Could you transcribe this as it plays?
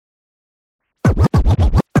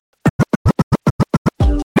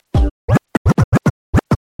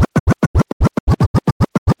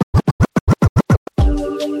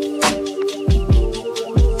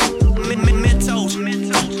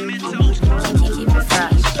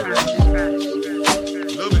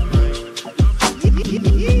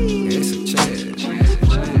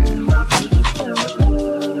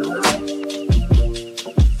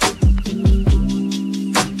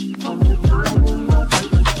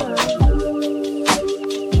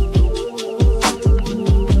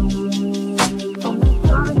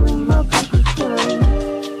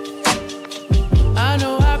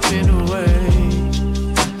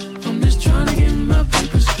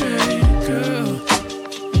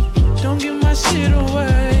my shit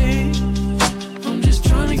away. I'm just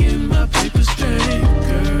trying to get my paper straight,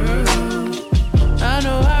 girl. I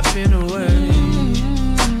know I've been away.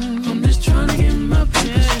 I'm just trying to get my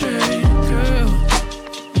paper straight, girl.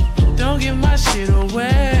 Don't give my shit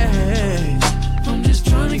away. I'm just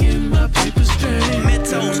trying to get my paper straight.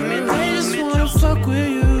 I just wanna fuck with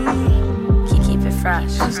you. Keep it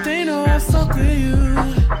fresh. Cause they know I fuck with you.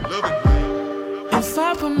 If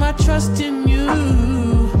I put my trust in you,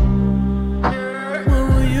 what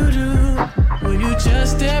will you do? Will you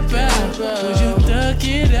just step out? Would you thug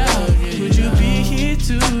it out? Would you be here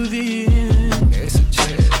to the end?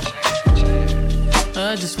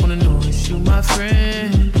 I just wanna know if you my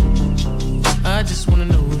friend. I just wanna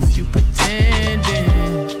know if you pretending.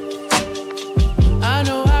 I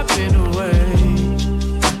know I've been away.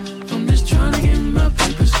 I'm just trying to get my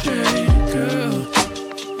paper straight, girl.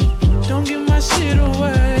 Don't give my shit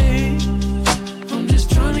away. I'm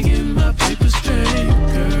just trying to get my paper straight,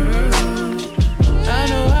 girl. I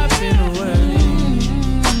know I've been away.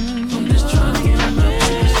 I'm just trying to get my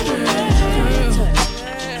paper straight, girl.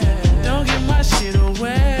 Don't give my shit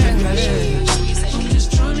away. I'm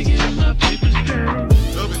just trying to get my paper straight.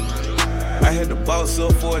 I had to boss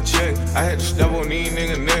up for a check. I had to step on these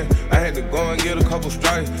niggas neck. I had to go and get a couple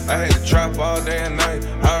strikes. I had to trap all day and night.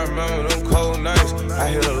 I remember them cold nights. I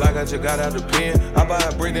hit her like I just got out the pen. I buy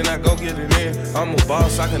a brick, then I go get it in. I'm a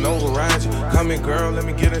boss, I can override you. Come here, girl, let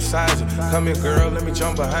me get inside you. Come here, girl, let me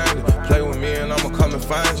jump behind you. Play with me and I'ma come and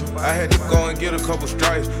find you. I had to go and get a couple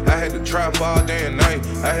strikes. I had to trap all day and night.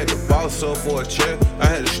 I had to boss up for a check. I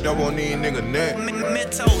had to step on these niggas neck.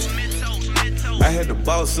 I had to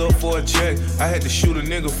boss up for a check. I had to shoot a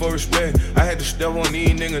nigga for respect. I had to step on these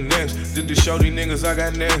niggas next. Did to show these niggas I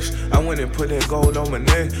got next. I went and put that gold on my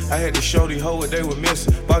neck. I had to show these hoes what they were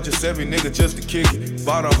missing. Bought just every nigga just to kick it.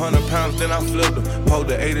 Bought 100 pounds, then I flipped them. Pulled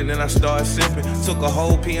the 80, then I started sipping. Took a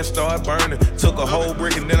whole pea and started burning. Took a whole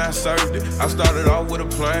brick and then I served it. I started off with a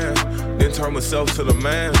plan, then turned myself to the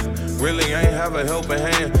man. Really ain't have a helping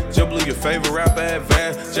hand. Just blew your favorite rapper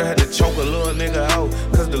advance. Just had to choke a little nigga out,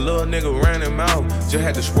 cause the little nigga ran him out. Just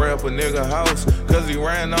had to spray up a nigga house, cause he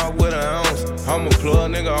ran off with an ounce. I'm a plug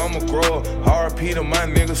nigga, I'm a grower. RP to my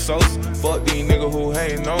nigga Sosa. Fuck these niggas who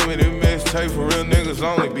hatin' on me. This mixtape for real niggas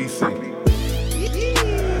only, BC.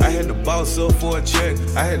 I had to boss up for a check.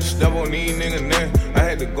 I had to step on these niggas neck. I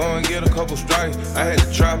had to go and get a couple strikes. I had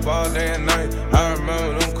to trap all day and night. I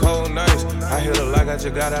remember them cold nights. I hit her like I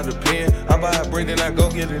just got out the pen. I buy a brick, then I go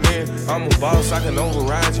get it in. I'm a boss, I can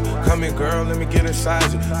override you. Come here, girl, let me get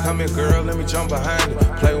inside you. Come here, girl, let me jump behind you.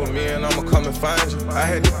 Play with me and I'ma come and find you. I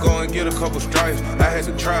had to go and get a couple strikes. I had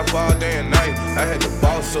to trap all day and night. I had to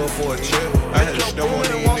boss up for a check. I had to step on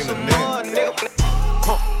these niggas neck.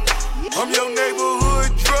 I'm your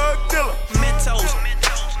neighborhood drug dealer. Mentos.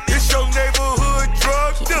 It's your neighborhood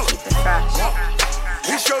drug dealer.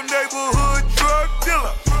 It's your neighborhood drug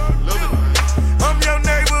dealer. I'm your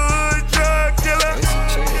neighborhood drug dealer.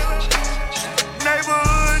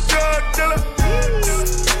 Neighborhood drug dealer.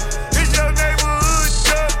 It's your neighborhood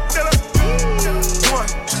drug dealer. 1,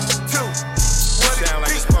 2. Sound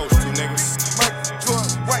like it's supposed to, niggas. Mike, drug,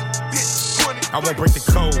 white, bitch, 20. I won't break the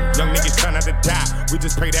code. Young niggas trying not to die. We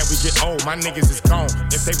just pray that we get old. My niggas is gone.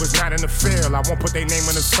 If they was not in the field, I won't put their name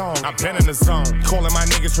in the song. I've been in the zone. Calling my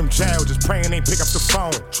niggas from jail, just praying they pick up the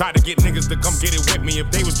phone. Try to get niggas to come get it with me. If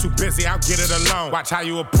they was too busy, I'll get it alone. Watch how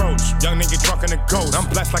you approach. Young nigga drunk in the ghost. I'm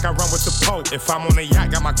blessed like I run with the Pope. If I'm on a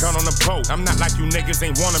yacht, got my gun on the boat. I'm not like you niggas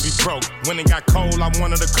ain't wanna be broke. When it got cold, I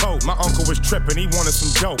wanted a coat. My uncle was tripping, he wanted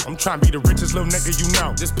some dope. I'm trying to be the richest little nigga you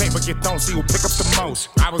know. This paper get thrown, see who pick up the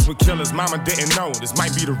most. I was with killers, mama didn't know. This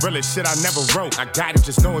might be the realest shit I never wrote. I got it,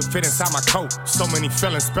 just know it fit inside my coat. So many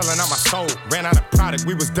feelings spilling out my soul. Ran out of product,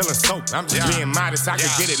 we was dealing soap. I'm just being modest, I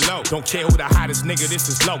could get it low. Don't care who the hottest nigga, this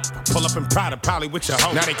is low. Pull up in Prada, probably with your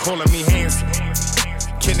hoe. Now they calling me handsome.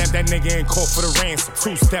 Kidnap that nigga in court for the ransom.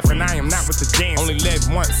 Two-step and I am not with the dance. Only live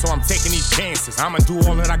once, so I'm taking these chances. I'ma do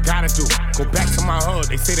all that I gotta do. Go back to my hood,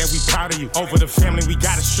 they say that we proud of you. Over the family, we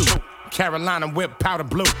gotta shoot. Carolina whip, powder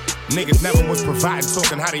blue. Niggas never was providing,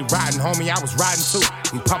 talking how they riding, homie, I was riding too.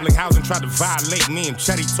 In public housing, tried to violate me and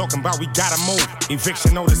Chetty talking about we gotta move.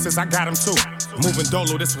 Eviction notices, I got them too. Moving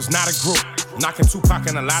Dolo, this was not a group. Knocking Tupac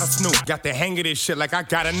and a lot of Snoop. Got the hang of this shit like I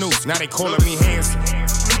got a noose. Now they calling me handsome.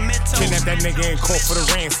 Kidnap that nigga in court for the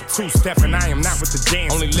ransom. Two-step and I am not with the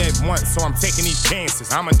dance. Only live once, so I'm taking these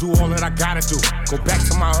chances. I'ma do all that I gotta do. Go back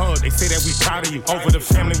to my hood, they say that we proud of you. Over the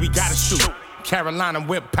family, we gotta shoot. Carolina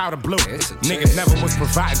whip, powder blue. Niggas never was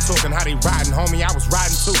providing, talking how they riding, homie, I was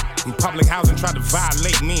riding too. In public housing, tried to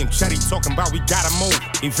violate me and Chetty talking about we gotta move.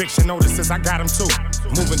 Eviction notices, I got them too.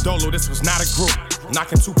 Moving Dolo, this was not a group.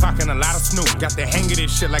 Knocking Tupac and a lot of Snoop. Got the hang of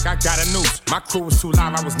this shit like I got a noose. My crew was too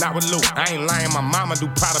live, I was not with Luke. I ain't lying, my mama do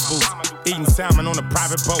Prada boots. Eating salmon on a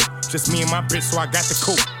private boat. Just me and my bitch, so I got the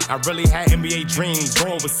coupe. I really had NBA dreams.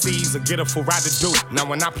 Go overseas or get a full ride to do. Now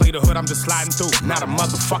when I play the hood, I'm just sliding through. Not a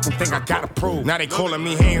motherfucking thing I gotta prove. Now they calling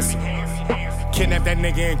me handsome. Kidnap that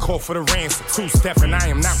nigga and call for the ransom. Two-step and I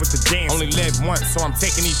am not with the dance. Only live once, so I'm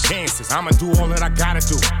taking these chances. I'ma do all that I gotta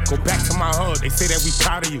do. Go back to my hood, they say that we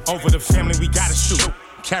proud of you. Over the family, we gotta shoot.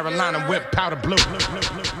 Carolina whip, powder blue.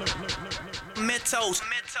 Mentos.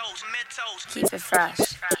 Keep it fresh.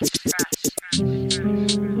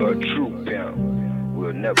 A true pimp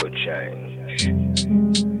will never change.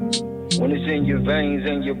 When it's in your veins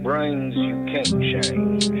and your brains, you can't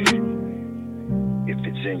change. If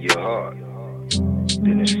it's in your heart,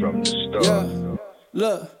 then it's from the start. Yeah,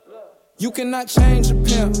 look, you cannot change a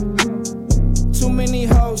pimp. Too many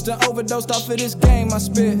hoes done overdosed off of this game I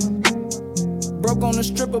spit. Broke on a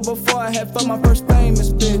stripper before I had fucked my first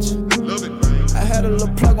famous bitch. I had a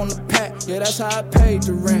little plug on the pack, yeah, that's how I paid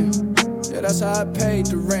the rent. Yeah, that's how I paid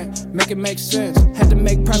the rent. Make it make sense. Had to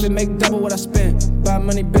make profit, make double what I spent. Buy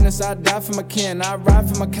money business, I die for my kin. I ride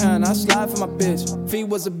for my kind, I slide for my bitch. Feet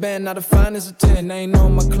was a band, now the fine is a 10. Ain't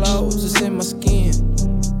on my clothes, it's in my skin.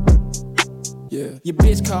 Yeah, your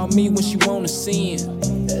bitch call me when she wanna sin.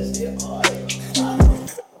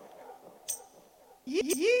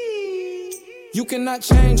 You cannot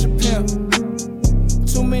change a pimp.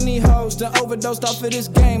 Too many hoes done overdosed off of this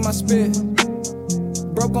game I spit.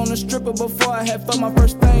 Broke on a stripper before I had fucked my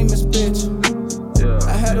first famous bitch.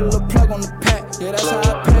 I had a little plug on the pack, yeah, that's how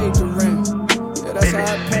I paid the rent. Yeah, that's how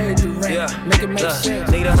I paid the rent. Yeah. Make it make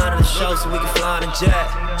sense. Need 100 to show so we can fly in a jet.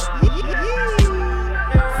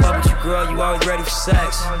 Fuck with you, girl, you always ready for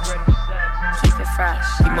sex. Keep it fresh.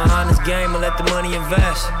 Keep my honest game and let the money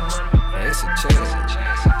invest. It's a challenge.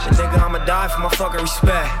 And nigga, I'ma die for my fucking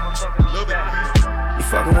respect. You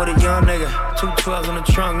fucking with a young nigga, 212s in the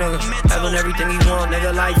trunk, nigga. Having everything he want,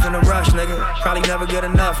 nigga. Life in a rush, nigga. Probably never get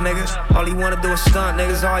enough, nigga. All he wanna do is stunt,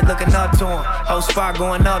 niggas always looking up to him. Whole spot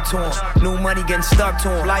going up to him. New money getting stuck to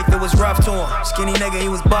him. Life, it was rough to him. Skinny nigga, he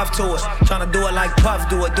was buff to it. Tryna do it like Puff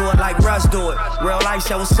do it like Russ do it. Real life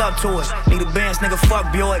said what's up to it. Need a bands, nigga,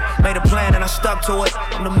 fuck Buick. Made a plan and I stuck to it.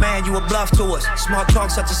 I'm the man, you a bluff to us. Small talk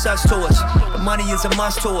such and such to us. The money is a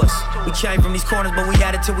must to us. We came from these corners, but we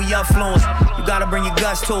had it till we affluent. You gotta bring your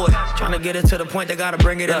guts to it. Tryna get it to the point, they gotta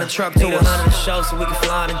bring it in the truck to us. Need 100 to show so we can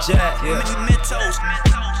fly in a jet. Yeah. Mentos.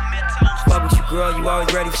 Fuck with you, girl, you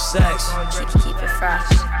always ready for sex. Keep it fresh.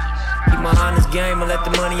 Keep my honest game and let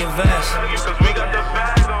the money invest.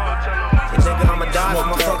 And nigga, I'ma die for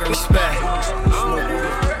my fucking respect.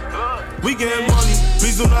 We getting money,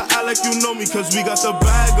 please do not act like you know me, cause we got the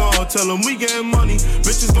bag on. Tell them we getting money,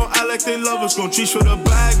 bitches gon' act like they love us, gon' cheat for the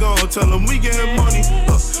bag on. Tell them we getting money,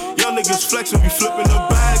 y'all niggas flexing, we flipping the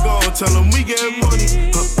bag on. Tell them we getting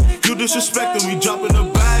money, you disrespecting, we dropping the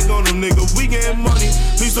bag on them, nigga, we getting money.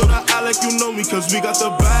 Please do not act like you know me, cause we got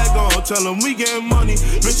the bag on. Tell them we getting money,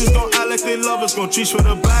 bitches gon' act like they love us, gon' cheat for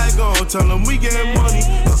the bag on. Tell them we getting money,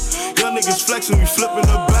 y'all niggas flexing, we flipping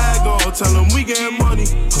the bag on. Tell them we getting money,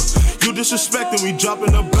 you disrespecting, we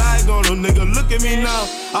dropping a bag on them, nigga. Look at me now.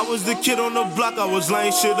 I was the kid on the block, I was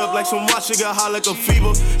laying shit up like some watch, shit got hot like a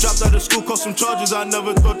fever. Dropped out of school, caught some charges, I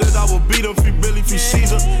never thought that I would beat them. Free Billy, free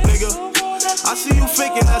Caesar, nigga. I see you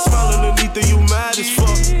faking that smile underneath and you mad as fuck,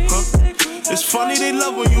 huh? It's funny they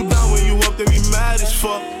love when you down, when you up they be mad as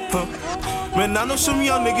fuck, huh? Man, I know some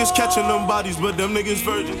young niggas catching them bodies, but them niggas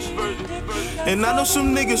virgins. And I know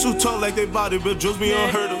some niggas who talk like they body, but drugs be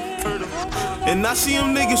unheard of. And I see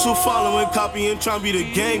them niggas who follow and copy and try to be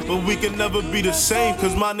the gang, but we can never be the same,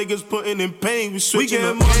 cause my niggas putting in pain, we switching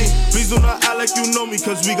up money. Please do not act like you know me,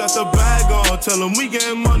 cause we got the bag on. Tell them we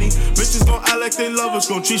getting money, bitches gon' act like they love us,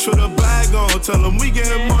 gon' cheat for the bag on. Tell them we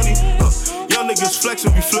getting money, y'all niggas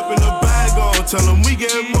flexing, we flipping the bag on. Tell them we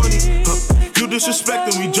getting money, you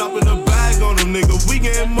disrespecting, we dropping the bag on them, nigga, we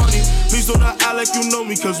getting money. Please do not act like you know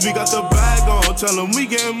me, cause we got the bag on. Tell them we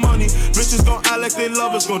getting money, bitches gon' act like they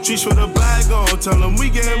love us, gon' cheat for the bag on. Tell them we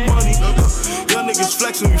getting money, y'all niggas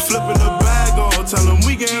flexing, we flipping the bag on. Tell them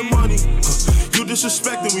we getting money, you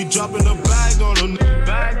disrespecting, we dropping the bag on them.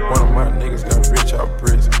 One of my niggas got rich out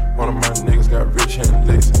bricks. One of my niggas got rich in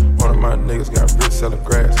licks. One of my niggas got rich selling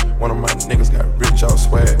grass. One of my niggas got rich off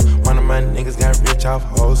swag. One of my niggas got rich off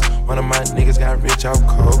hoes. One of my niggas got rich off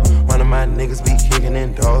coke. One of my niggas be kicking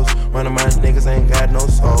in doors. One of my niggas ain't got no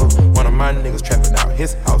soul. One of my niggas trapping out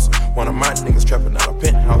his house. One of my niggas trapping out a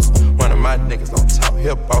penthouse. One of my niggas don't talk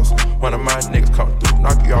hip boss. One of my niggas come through,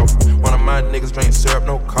 knock you off. One of my niggas drink syrup,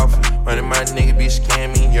 no coffee. One of my niggas be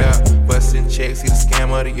scamming, yeah. Bustin' checks, he the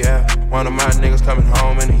scam of the year. One of my niggas coming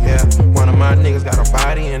home in the year. One of my niggas got a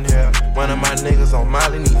body in here. One of my niggas on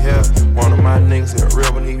Molly need help. One of my niggas here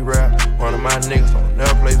real but need rap. One of my niggas don't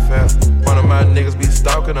never play fair. One of my niggas be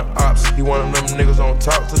stalking the ops. He one of them niggas don't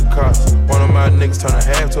talk to the cops. One of my niggas turn a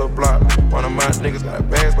half to a block. One of my niggas got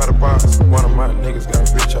bags by the box. One of my niggas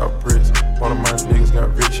got rich off bricks. One of my niggas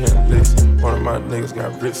got rich in the list. One of my niggas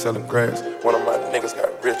got rich selling grass. One of my niggas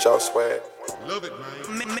got rich off swag. Love it,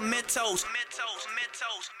 man. Toazt.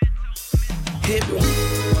 Hit me.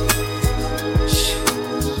 Shit.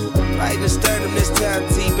 I ain't starting this time,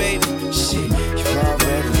 T, baby. Shit, you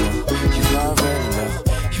already know. You already know.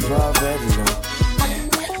 You already know.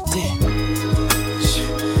 Damn. Shit.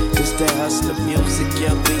 It's that hustler music,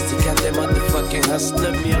 young Weezy got that motherfucking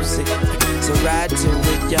hustler music. So ride to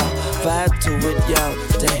it, y'all. Vibe to it, y'all.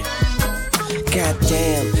 Damn.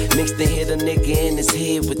 Goddamn, mix the hit a nigga in his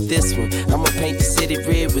head with this one. I'ma paint the city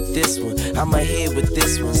red with this one. I'ma head with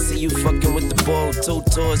this one. See you fucking with the ball, 2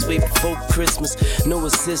 tours way before Christmas. No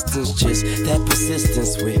assistance, just that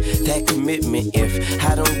persistence with that commitment. If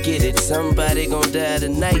I don't get it, somebody gon' die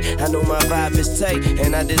tonight. I know my vibe is tight,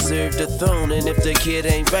 and I deserve the throne. And if the kid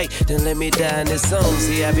ain't right, then let me die in this song.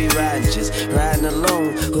 See, I be riding, just riding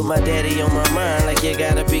alone with my daddy on my mind. Like you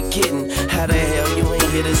gotta be kidding. How the hell you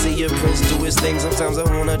ain't here to see your prince do his thing? Sometimes I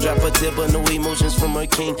wanna drop a tip, but no emotions from a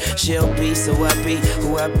king. She'll be, so I be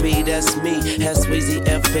who I be. That's me, that's Weezy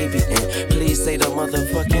F, baby. And please say the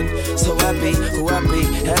motherfucking. So I be who I be.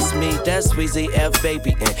 That's me, that's Weezy F,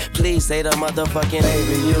 baby. And please say the motherfucking.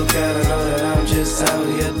 Baby, you gotta know that I'm just out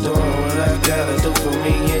here doing what I gotta do for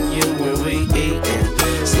me and you when we eatin'.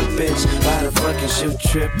 So bitch, why the fuck is you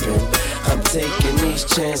trippin'? I'm taking these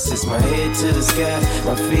chances. My head to the sky,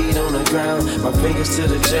 my feet on the ground, my fingers to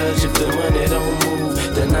the judge. If the money don't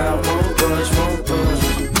move, then I won't budge, won't budge.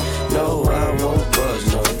 No, I won't budge,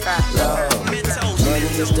 no. Money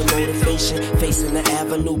is the motivation, facing the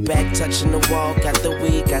avenue, back touching the wall. Got the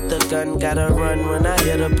weed, got the gun, gotta run when I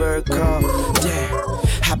hear the bird call. Damn.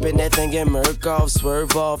 Hop in that thing and murk off,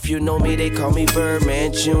 swerve off. You know me, they call me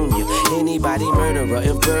Birdman Jr. Anybody murderer,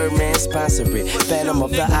 if Birdman sponsor it. Phantom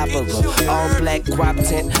of the Opera, all black guap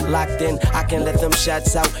tent, locked in. I can let them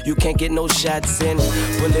shots out, you can't get no shots in.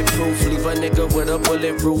 Bulletproof, leave a nigga with a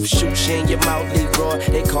bullet roof. Shoot you in your mouth, Leroy,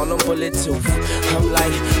 they call them bullet tooth. I'm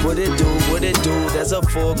like, what it do, what it do? There's a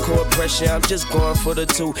full court pressure, I'm just going for the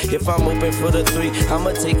 2. If I'm open for the 3,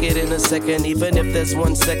 I'ma take it in a second. Even if that's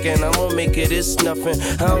 1 second, I'ma make it, it's nothing.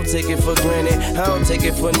 I don't take it for granted, I don't take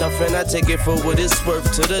it for nothing. I take it for what it's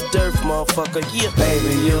worth to the dirt, motherfucker, yeah.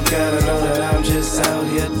 Baby, you gotta know that I'm just out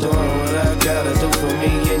here doing what I gotta do for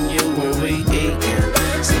me and you when we eatin'.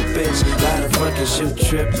 So bitch, why the fuck is you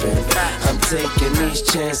trippin'? I'm taking these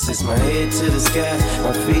chances, my head to the sky,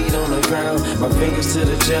 my feet on the ground, my fingers to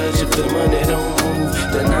the judge. If the money don't move,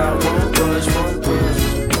 then I won't budge, won't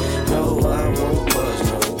budge. No, I won't budge,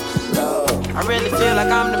 no. I really feel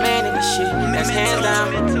like I'm the man in this shit, that's hands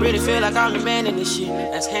down. Really feel like I'm the man in this shit,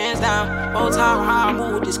 that's hands down. Whole time how I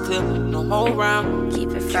move with this clip, no whole round.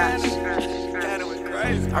 Keep it fresh.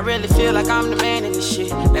 I really feel like I'm the man in this shit,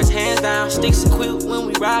 that's hands down. Sticks equipped when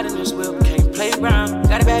we riding this whip, can't play around.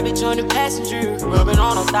 Got a bad bitch on the passenger, rubbing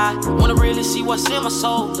on her thigh. Wanna really see what's in my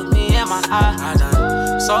soul, look me in my eye. I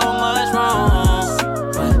done so much wrong,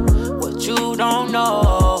 but what you don't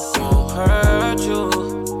know won't hurt you,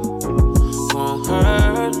 won't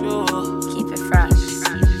hurt you. Keep it fresh.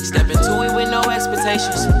 Step into it with no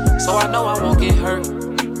expectations, so I know I won't get hurt.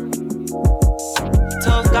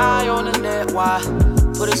 Tough guy on the net, why?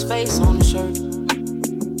 Put his face on the shirt.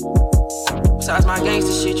 Besides my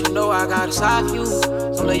gangster shit, you know I got a side view.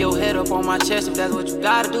 So lay your head up on my chest if that's what you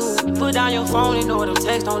gotta do. Put down your phone, ignore them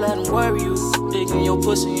texts, don't let them worry you. Digging your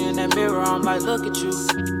pussy in that mirror, I'm like, look at you.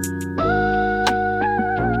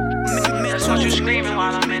 That's what you screaming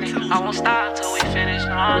while I'm in it. I won't stop till we finish,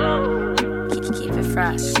 no. Keep it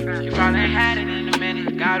fresh. You probably ain't had it in a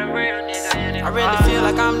minute. Got a real nigga in it. I really feel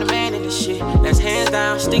like I'm the man in this shit, that's hands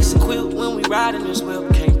down. Sticks equipped when we riding this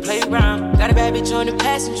whip, can't play around. Got a bad bitch on the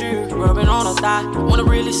passenger, rubbing on her thigh. Wanna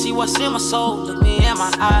really see what's in my soul, look me in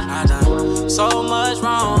my eye. I done so much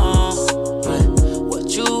wrong, but what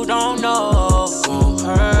you don't know won't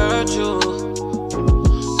hurt you,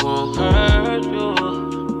 won't hurt you.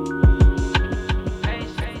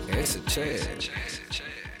 It's a charge.